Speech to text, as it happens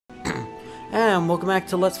And welcome back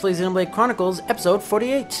to Let's Play Xenoblade Chronicles, episode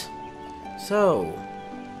 48. So,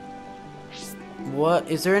 what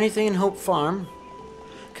is there anything in Hope Farm?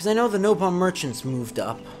 Because I know the Nopal merchants moved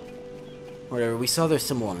up. Whatever, we saw their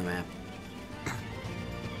symbol on the map.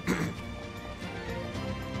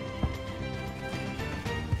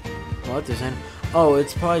 What? There's an... Oh,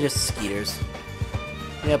 it's probably just Skeeters.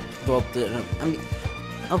 Yep, well, I mean...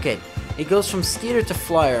 Okay, it goes from Skeeter to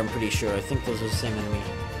Flyer, I'm pretty sure. I think those are the same enemy.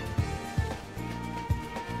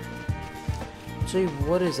 Actually,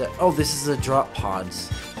 what is that? Oh, this is the drop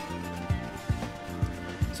pods.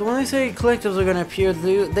 So when they say collectives are going to appear,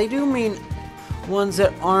 they do mean ones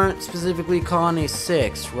that aren't specifically Colony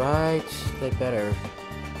 6, right? They better.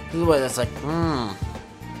 Otherwise, that's like,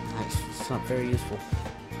 it's not very useful.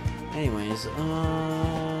 Anyways, to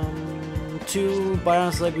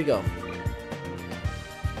Bionis Lake we go.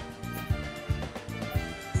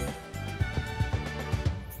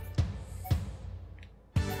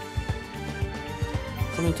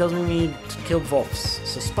 Something tells me we need to kill wolves.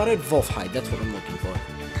 So spotted wolf hide, that's what I'm looking for.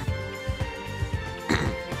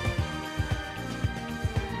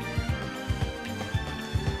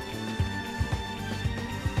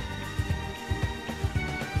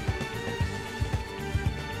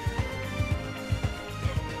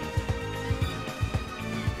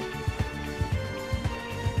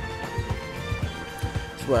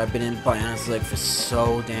 That's where I've been in Bionis Lake for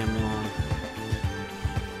so damn long.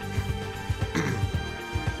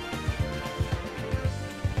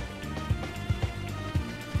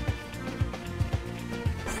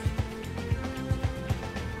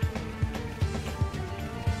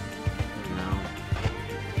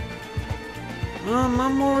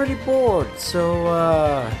 I'm already bored, so,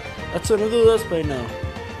 that's another Let's Play now.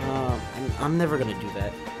 I'm never gonna do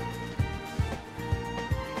that.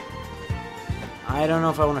 I don't know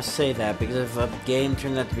if I want to say that, because if a game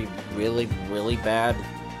turned out to be really, really bad,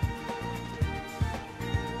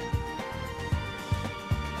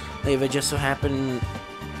 if it just so happened,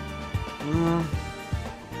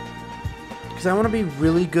 because I want to be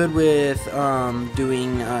really good with,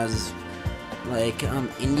 doing,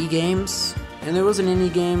 indie games. And there was an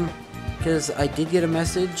indie game, because I did get a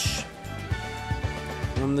message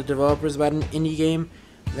from the developers about an indie game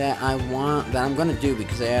that I'm gonna do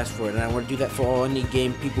because I asked for it, and I want to do that for all indie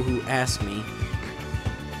game people who ask me.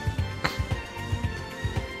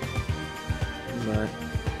 But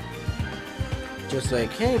just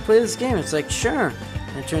like, hey, play this game. It's like, sure.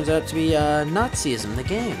 And it turns out to be Nazism, the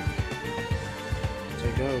game. It's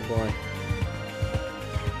like, oh boy.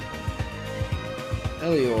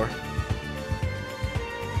 Elior.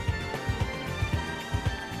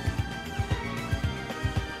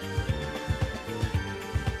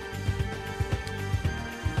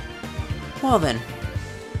 Well then.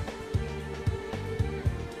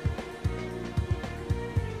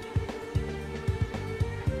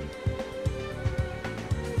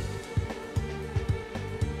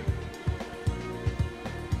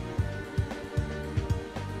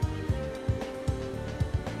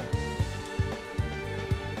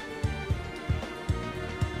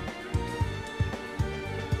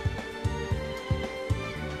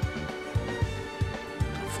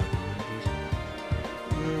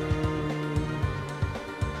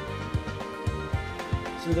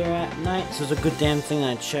 So they're at night, so it's a good damn thing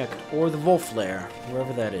I checked. Or the wolf lair,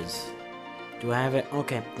 wherever that is. Do I have it?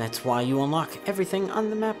 Okay, that's why you unlock everything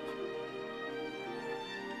on the map.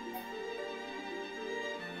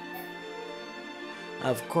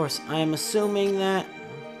 Of course, I am assuming that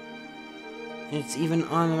it's even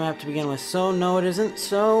on the map to begin with. So, no it isn't.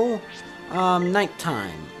 So,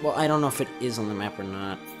 nighttime. Well, I don't know if it is on the map or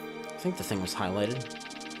not. I think the thing was highlighted.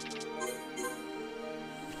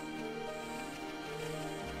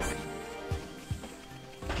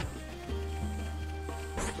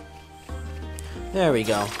 There we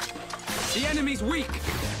go. The enemy's weak,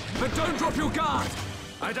 but don't drop your guard.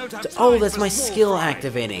 I don't have Oh, that's my skill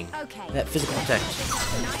activating. Okay. That physical protection.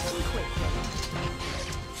 Nice and quick.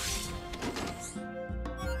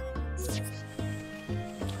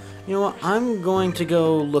 You know what? I'm going to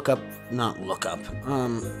go not look up.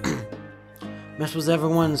 Mess with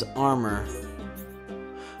everyone's armor.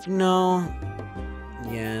 No.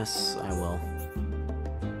 Yes, I will.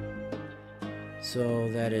 So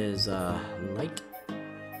that is light.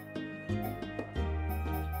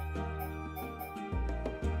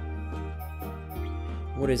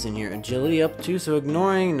 What is in here? Agility up 2, so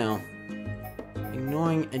ignoring, no.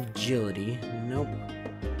 Ignoring agility, nope.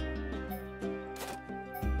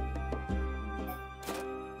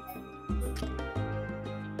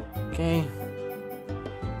 Okay.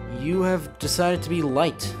 You have decided to be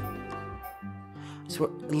light. So swear,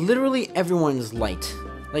 literally everyone is light.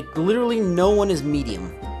 Like, literally no one is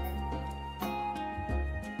medium.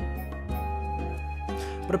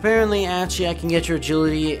 But apparently, actually, I can get your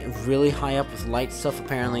agility really high up with light stuff.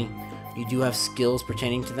 Apparently, you do have skills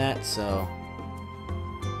pertaining to that, so...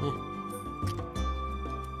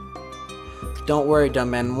 Don't worry,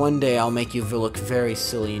 dumb man. One day I'll make you look very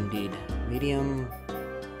silly indeed. Medium...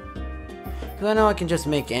 Because I know I can just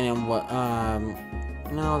make any...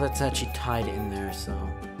 No, that's actually tied in there, so...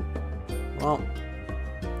 Well...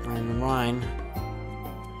 And Rhine...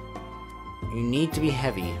 You need to be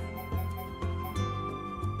heavy.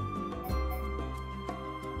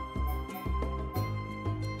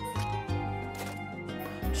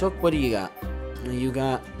 Choke, what do you got? You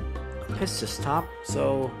got a Pistis top,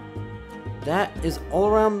 so that is all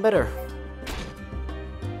around better.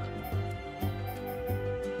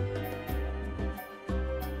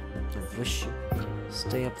 I wish you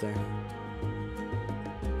stay up there.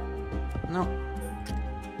 No.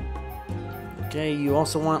 Okay, you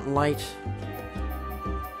also want light.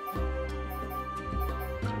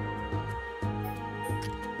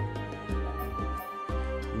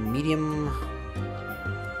 Medium.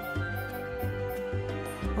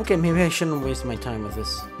 Okay, maybe I shouldn't waste my time with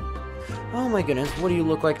this. Oh my goodness, what do you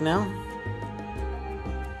look like now?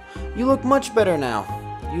 You look much better now.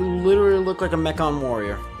 You literally look like a Mechon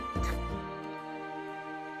warrior.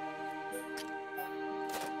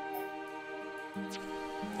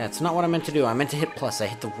 That's not what I meant to do. I meant to hit plus. I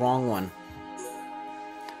hit the wrong one.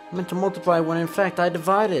 I meant to multiply when in fact I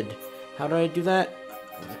divided. How did I do that?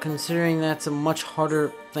 Considering that's a much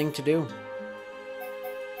harder thing to do.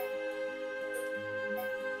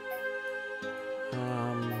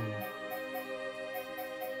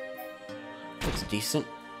 Looks decent.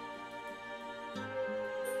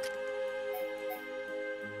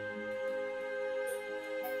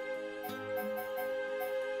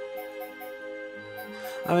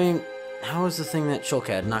 I mean, how is the thing that Shulk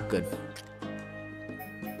had? Not good.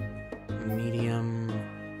 Medium.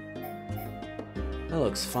 That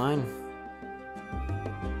looks fine.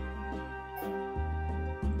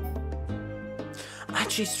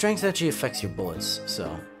 Actually, strength actually affects your bullets,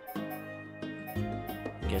 so...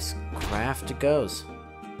 I guess craft it goes.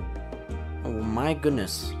 Oh my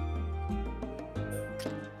goodness.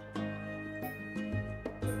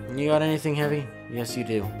 You got anything heavy? Yes, you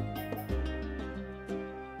do.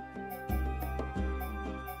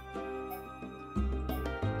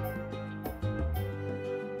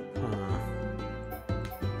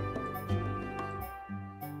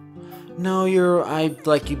 No, I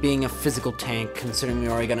like you being a physical tank, considering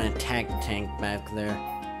you already got an attack tank back there.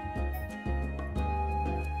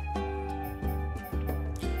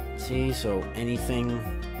 See, so anything,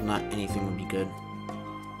 not anything would be good.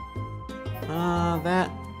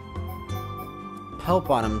 That Pelt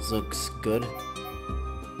Bottoms looks good.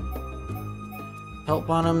 Pelt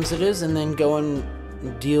Bottoms it is, and then go and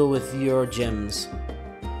deal with your gems.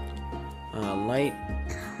 Light.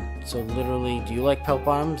 So literally, do you like Pelt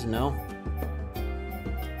Bottoms? No?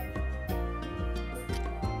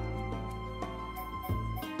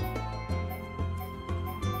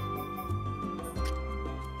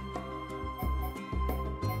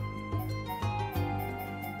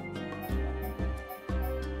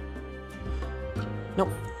 Nope.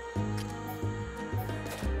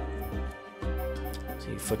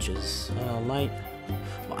 See, Futches. Light.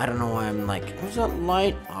 Well, I don't know why I'm like, who's that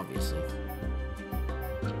light? Obviously.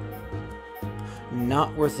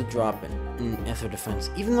 Not worth the drop in Ether Defense.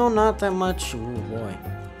 Even though not that much. Ooh, boy.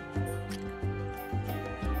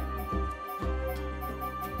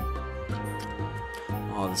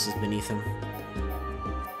 Oh, this is beneath him.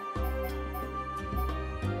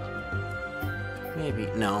 Maybe.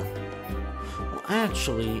 No. Well,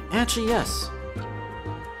 actually, yes.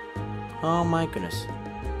 Oh my goodness.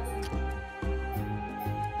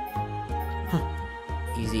 Huh.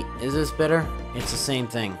 Easy. Is this better? It's the same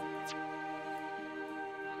thing.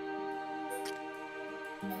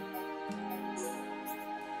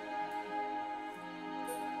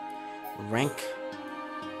 Rank.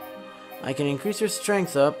 I can increase your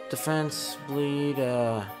strength up, defense, bleed,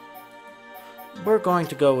 we're going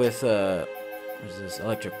to go with, what is this?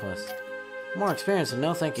 Electric Plus. More experience,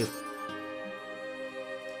 no thank you.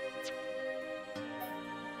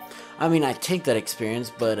 I mean, I take that experience,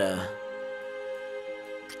 but,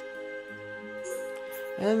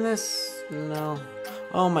 and this, no.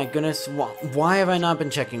 Oh my goodness, why have I not been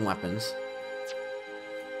checking weapons?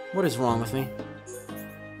 What is wrong with me?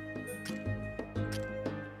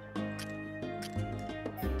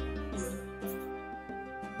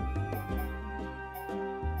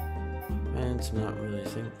 It's not really a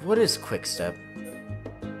thing. What is Quick Step?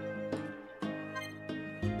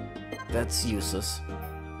 That's useless.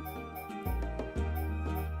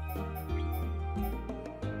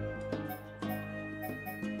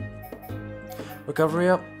 Recovery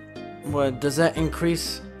up? What, does that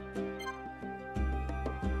increase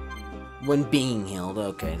when being healed?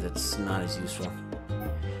 Okay, that's not as useful.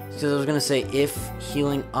 Because I was gonna say, if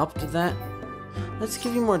healing up to that, let's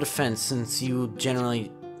give you more defense since you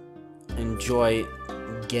generally enjoy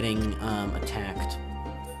getting attacked.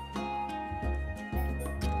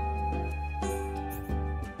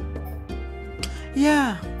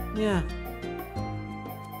 Yeah. Yeah,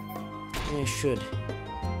 I should.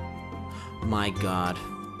 My god.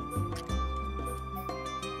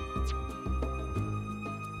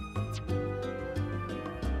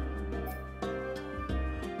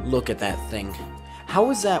 Look at that thing. How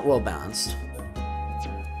is that well balanced?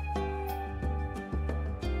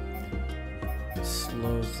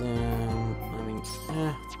 Slows them. I mean,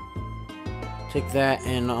 take that,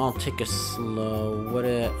 and I'll take a slow. What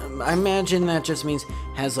I imagine that just means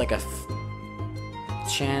has like a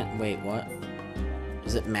chant. Wait, what?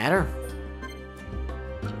 Does it matter?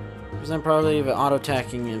 Percent probability of auto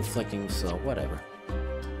attacking and inflicting slow. Whatever.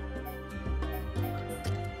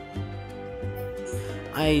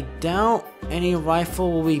 I doubt any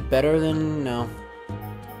rifle will be better than no.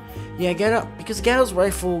 Yeah, because Gatto's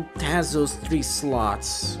rifle has those 3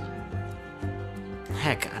 slots.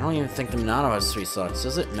 Heck, I don't even think the Minato has 3 slots,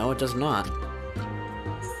 does it? No, it does not.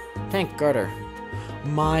 Tank Garter.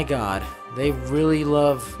 My god, they really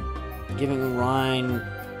love giving Rhine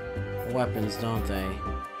weapons, don't they?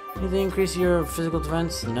 Do they increase your physical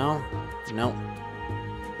defense? No. No.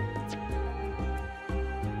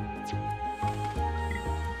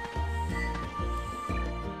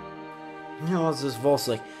 How is this Vol's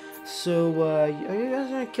like? So, are you guys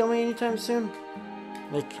gonna kill me anytime soon?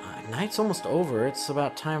 Like, night's almost over. It's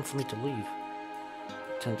about time for me to leave.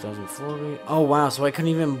 10,040. Oh, wow. So I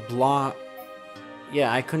couldn't even block.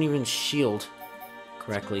 Yeah, I couldn't even shield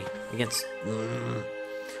correctly against.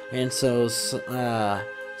 And so,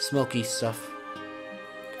 smoky stuff.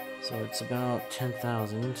 So it's about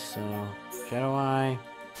 10,000. So, Shadow Eye.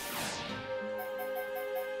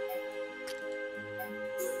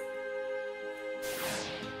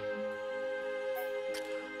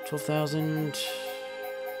 $12,000.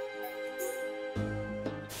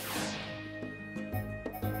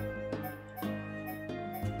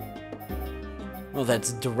 Well,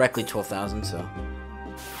 that's directly 12,000, so.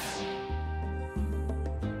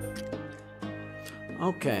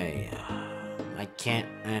 Okay. I can't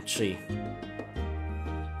actually.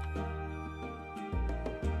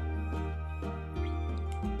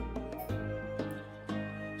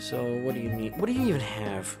 So, what do you need? What do you even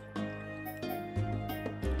have?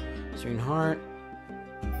 Serene Heart.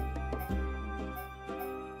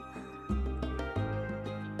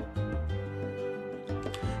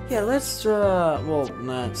 Yeah, let's, well,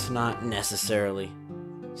 that's not necessarily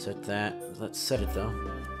set that. Let's set it, though.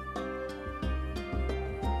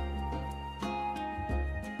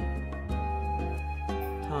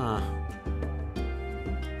 Huh.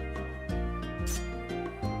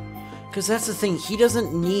 Because that's the thing, he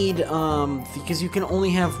doesn't need, because you can only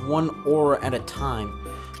have 1 aura at a time.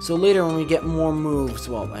 So later when we get more moves,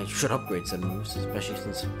 well, I should upgrade some moves, especially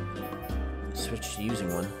since I switched to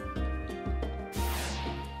using one.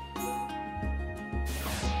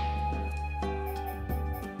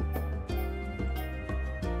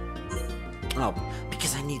 Oh,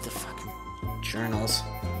 because I need the fucking journals.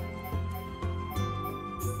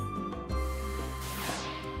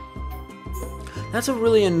 That's a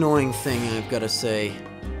really annoying thing, I've got to say,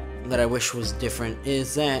 that I wish was different,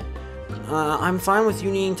 is that I'm fine with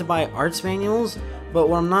you needing to buy arts manuals, but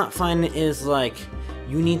what I'm not fine is, like,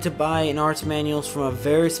 you need to buy an arts manuals from a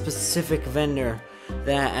very specific vendor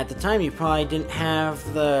that at the time you probably didn't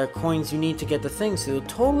have the coins you need to get the thing, so you'll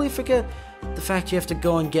totally forget the fact you have to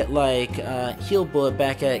go and get, like, Heal Bullet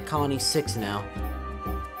back at Colony 6 now.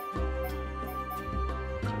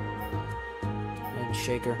 And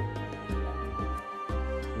Shaker.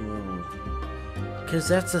 Because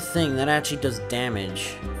that's the thing, that actually does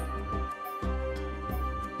damage.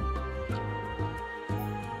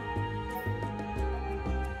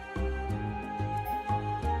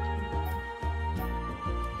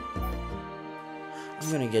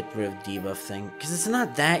 I'm gonna get rid of debuff thing because it's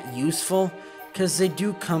not that useful because they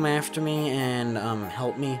do come after me and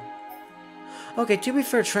help me. Okay, to be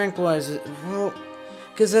fair, Tranquilizer, well,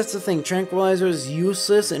 because that's the thing, Tranquilizer is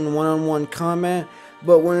useless in one-on-one combat,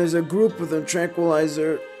 but when there's a group with a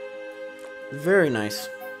Tranquilizer, very nice.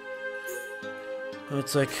 But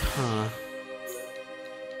it's like, huh.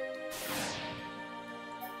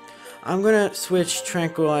 I'm gonna switch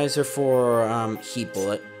Tranquilizer for Heat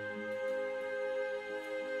Bullet.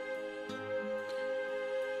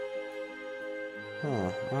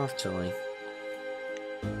 Oh, actually.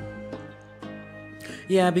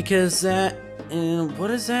 Yeah, because that... what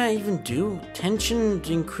does that even do? Tension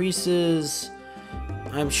increases...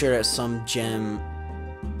 I'm sure that some gem...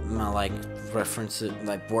 like, reference it,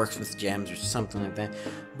 like, works with gems or something like that.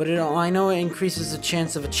 But I know it increases the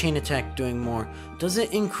chance of a chain attack doing more. Does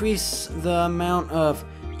it increase the amount of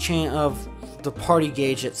the party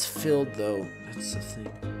gauge that's filled, though? That's the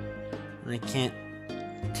thing. And I can't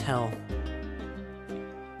tell.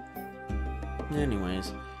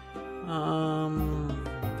 Anyways,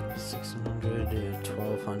 600,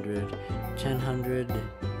 1200, 1000.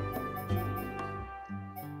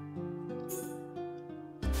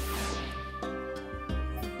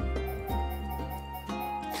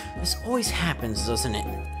 This always happens, doesn't it?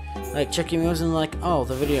 Like, checking moves and like, oh,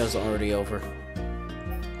 the video's already over.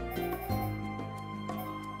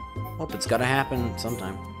 Hope it's gotta happen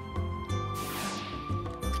sometime.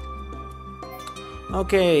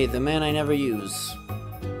 Okay, the man I never use.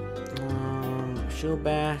 Shield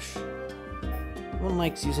bash. No one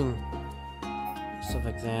likes using stuff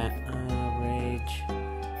like that. Rage.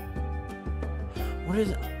 What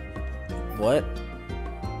is it? What?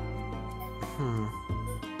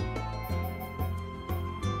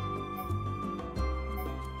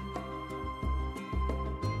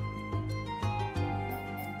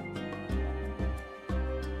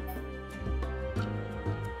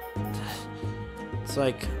 It's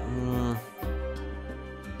like,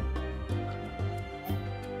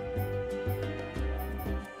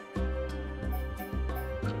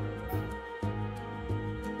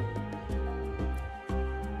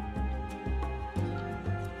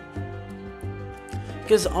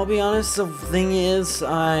 because I'll be honest, the thing is,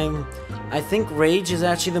 I think Rage is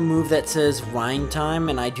actually the move that says Rind Time,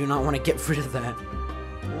 and I do not want to get rid of that.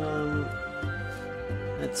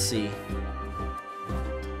 Let's see.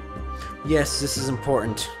 Yes, this is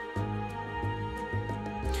important.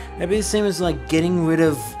 That'd be the same as like getting rid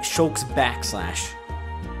of Shulk's backslash.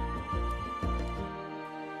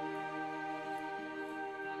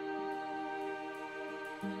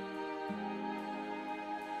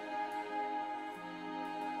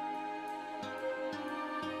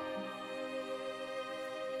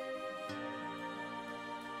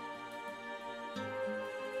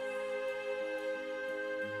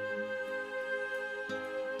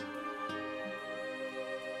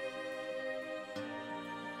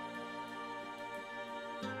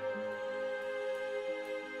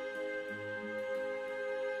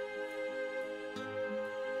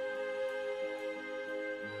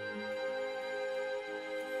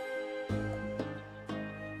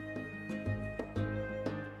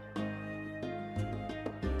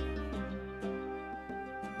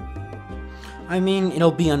 I mean,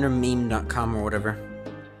 it'll be under meme.com or whatever.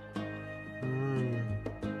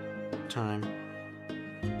 Time.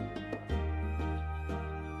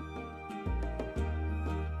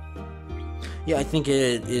 Yeah, I think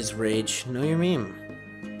it is Rage. Know your meme.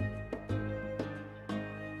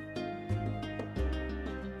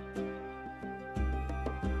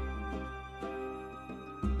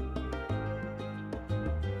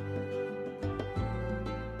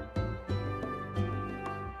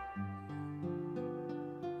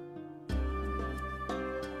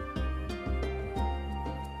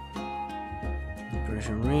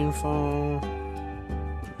 Rainfall.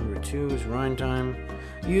 Number 2 is Rind Time.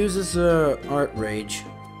 Uses Art Rage.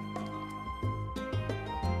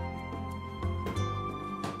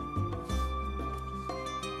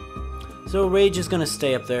 So Rage is gonna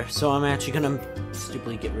stay up there, so I'm actually gonna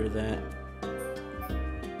stupidly get rid of that.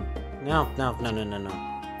 No.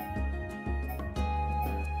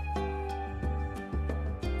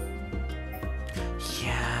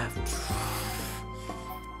 Yeah.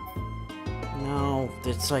 No,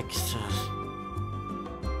 it's like...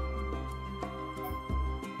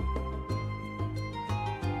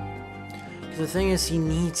 The thing is, he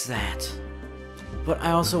needs that. But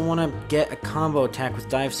I also want to get a combo attack with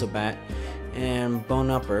Dive Sobat and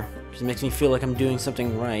Bone Upper, because it makes me feel like I'm doing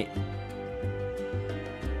something right.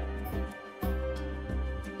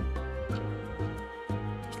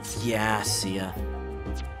 Yeah, see ya.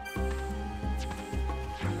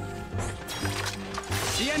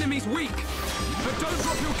 The enemy's weak, but don't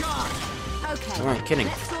drop your guard. Okay. Alright, kidding.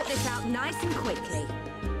 Let's sort this out nice and quickly.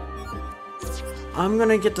 I'm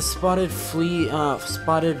gonna get the spotted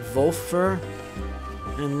Volfer,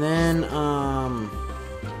 and then I'm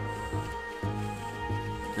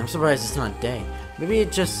surprised it's not day. Maybe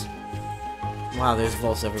it just... Wow, there's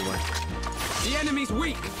Volfs everywhere. The enemy's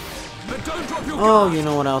weak, but don't drop your Oh, guard. you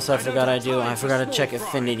know what else I don't forgot I have do? time I for forgot to small check fry.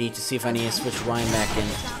 affinity to see if I need to switch Ryan back in.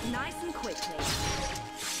 Out nice and quickly.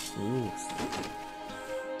 Ooh.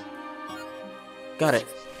 Got it.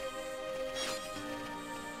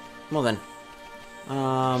 Well then.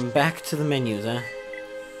 Back to the menus, eh?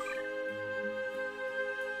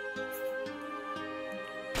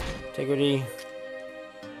 Integrity.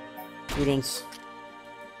 Prudence.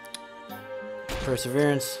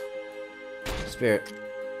 Perseverance. Spirit.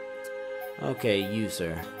 Okay,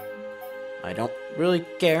 user. I don't really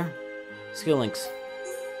care. Skill links.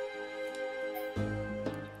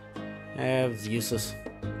 Have useless.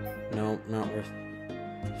 No, not worth.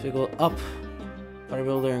 Figure up.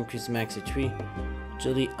 Bodybuilder, increase max HP.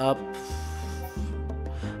 Agility up.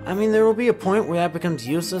 I mean, there will be a point where that becomes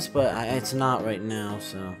useless, but it's not right now,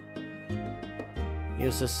 so.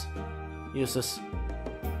 Useless. Useless.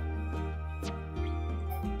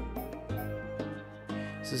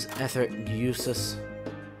 This is Ether useless.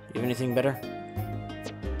 You have anything better?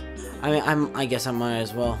 I mean, I guess I might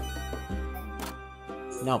as well.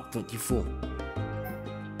 No, you fool.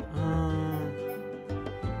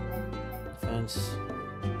 Defense.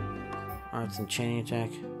 Arts and chaining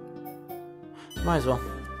attack. Might as well.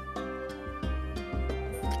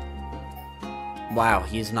 Wow,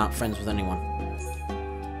 he's not friends with anyone.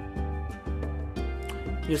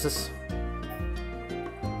 Useless.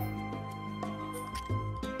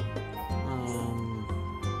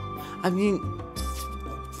 I mean...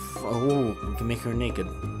 Oh, we can make her naked.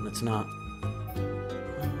 Let's not.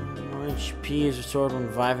 More HP is restored when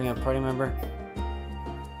reviving a party member.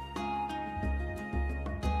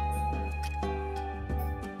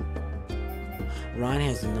 Ryan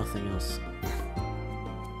has nothing else.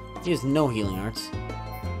 He has no healing arts.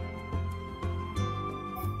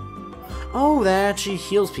 Oh, that actually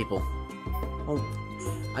heals people. Oh,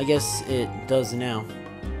 I guess it does now.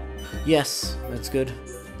 Yes, that's good.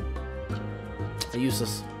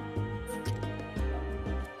 Useless.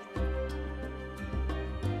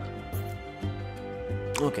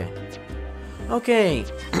 Okay. Okay.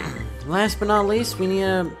 Last but not least, we need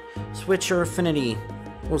to switch our affinity.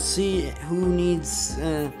 We'll see who needs,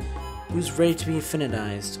 who's ready to be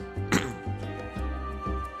affinitized.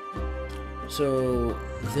 So,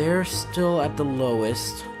 they're still at the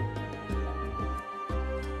lowest.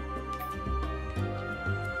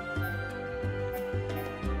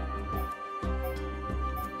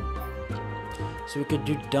 So we could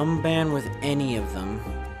do Dumb Ban with any of them.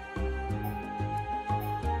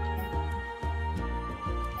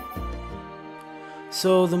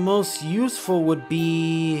 So the most useful would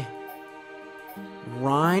be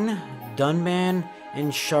Rhine, Dunban,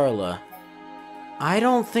 and Charla. I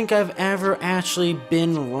don't think I've ever actually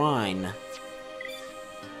been Rhine.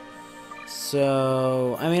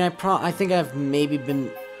 So, I mean, I think I've maybe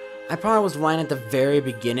been... I probably was Rhine at the very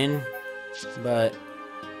beginning, but...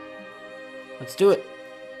 Let's do it.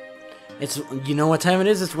 It's, you know what time it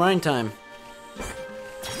is? It's Rhine time.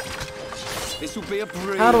 This will be a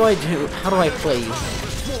How do I play you?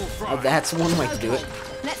 Oh, that's one way to do it.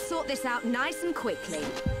 Let's sort this out nice and quickly.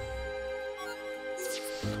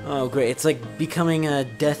 Oh, great. It's like becoming a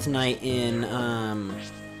Death Knight in,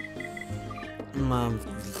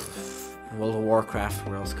 World of Warcraft.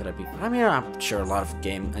 Where else could I be? I mean, I'm sure a lot of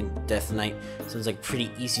game and Death Knight sounds like a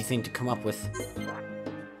pretty easy thing to come up with.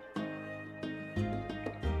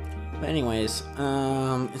 But anyways,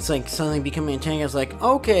 it's like suddenly becoming a tank. I was like,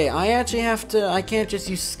 okay, I actually have to, I can't just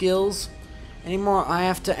use skills anymore. I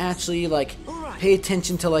have to actually, like, pay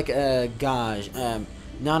attention to, like, a gauge,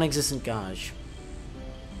 non-existent gauge.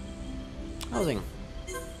 Housing.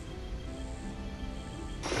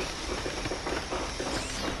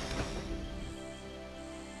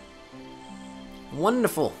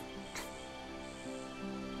 Wonderful.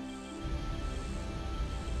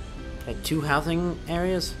 Had 2 housing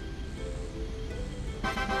areas.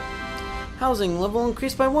 Housing level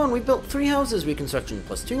increased by 1. We built 3 houses. Reconstruction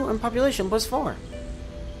 +2 and population +4.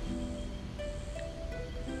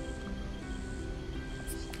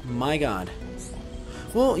 My god.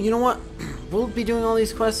 Well, you know what? We'll be doing all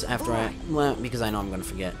these quests after well, because I know I'm going to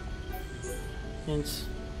forget. Hints.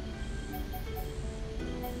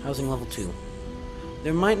 Housing level 2.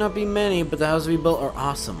 There might not be many, but the houses we built are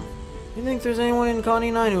awesome. You think there's anyone in Colony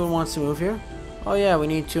 9 who wants to move here? Oh yeah, we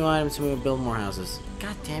need 2 items to build more houses.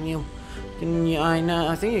 God damn you. Can you,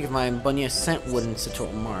 I think you can find Bunya Scent Wood in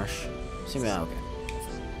Sator Marsh. Okay.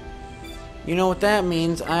 You know what that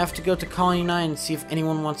means? I have to go to Colony 9 and see if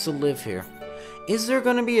anyone wants to live here. Is there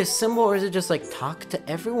going to be a symbol, or is it just like talk to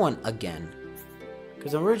everyone again?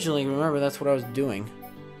 Because originally, remember, that's what I was doing.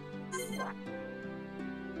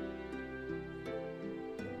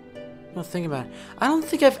 No, think about it. I don't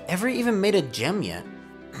think I've ever even made a gem yet.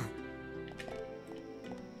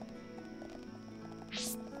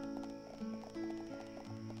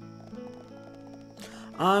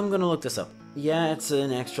 I'm gonna look this up. Yeah, it's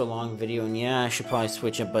an extra long video, and yeah, I should probably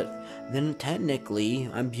switch it, but then technically,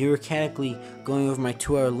 I'm bureaucratically going over my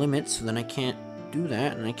 2-hour limit, so then I can't do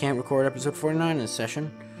that, and I can't record episode 49 in this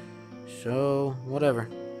session. So, whatever.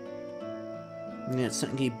 Yeah, it's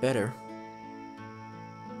something to get better.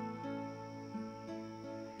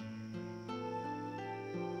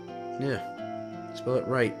 Yeah, spell it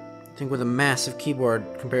right. I think with a massive keyboard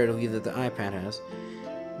comparatively that the iPad has.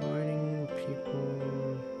 Inviting people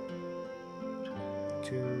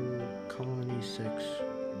to Colony 6.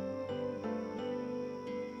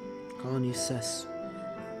 Colony 6.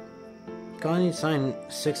 Colony assigned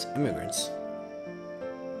 6 immigrants.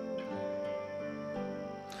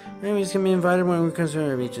 Enemies can be invited when we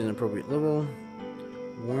consider reaching an appropriate level.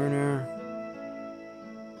 Warner.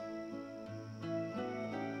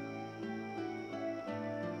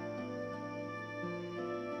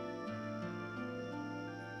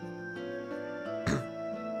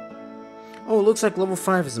 Oh, it looks like level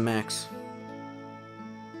 5 is the max.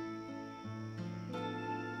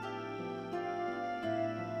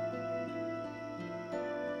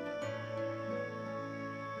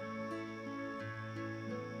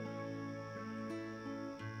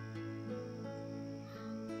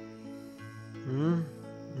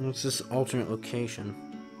 What's this alternate location?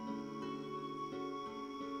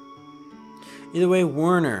 Either way,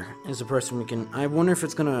 Warner is the person we can... I wonder if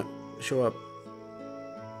it's gonna show up.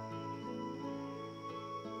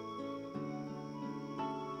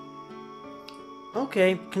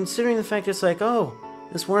 Okay, considering the fact it's like, oh,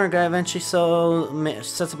 this Warner guy eventually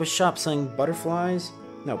sets up a shop selling butterflies.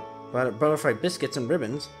 No, butterfly biscuits and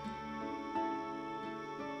ribbons.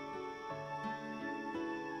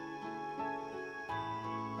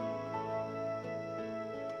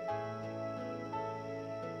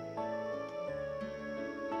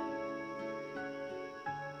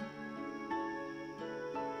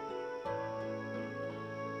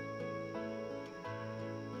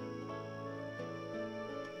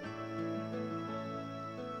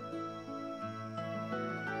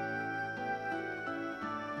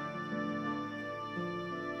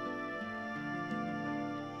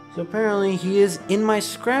 So apparently he is in my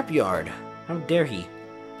scrapyard. How dare he?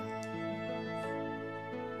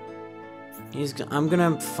 I'm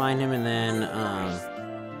gonna find him and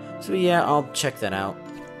then, so yeah, I'll check that out.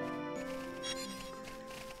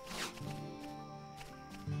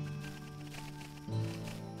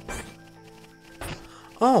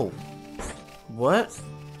 Oh! What?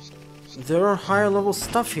 There are higher level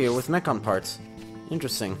stuff here with Mechon parts.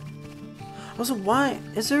 Interesting. Also, why?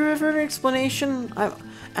 Is there ever an explanation?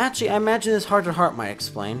 Actually, I imagine this Heart to Heart might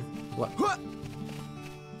explain. What?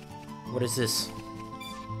 What is this?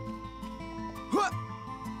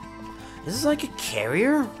 Is this like a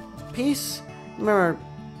carrier piece? Remember,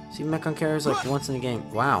 see Mechon carriers like once in the game.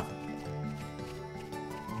 Wow.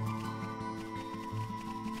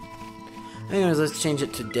 Anyways, let's change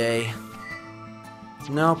it to day.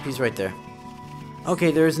 Nope, he's right there.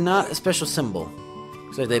 Okay, there is not a special symbol.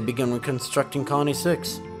 Looks like they begin reconstructing Colony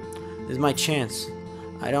 6. This is my chance.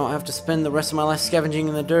 I don't have to spend the rest of my life scavenging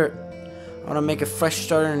in the dirt. I want to make a fresh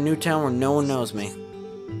start in a new town where no one knows me.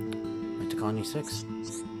 Right to Colony 6.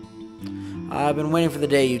 I've been waiting for the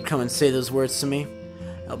day you'd come and say those words to me.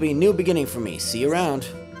 It'll be a new beginning for me. See you around.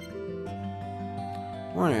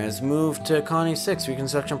 Warner has moved to Colony 6.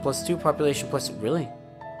 Reconstruction +2, population plus... Really?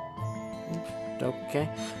 Okay.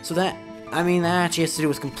 So that... I mean, that actually has to do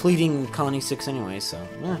with completing Colony 6 anyway, so...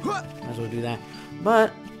 might as well do that.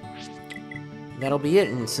 But... that'll be it,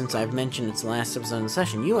 and since I've mentioned it's the last episode of the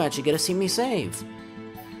session, you actually get to see me save.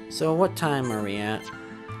 So what time are we at?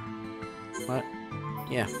 What?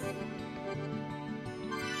 Yeah.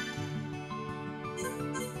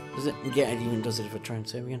 Does it? Yeah, it even does it if I try and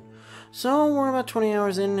save again. So we're about 20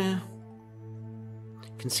 hours in now.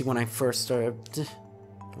 You can see when I first started.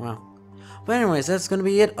 Wow. But anyways, that's gonna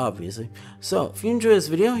be it, obviously. So if you enjoyed this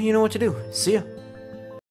video, you know what to do. See ya.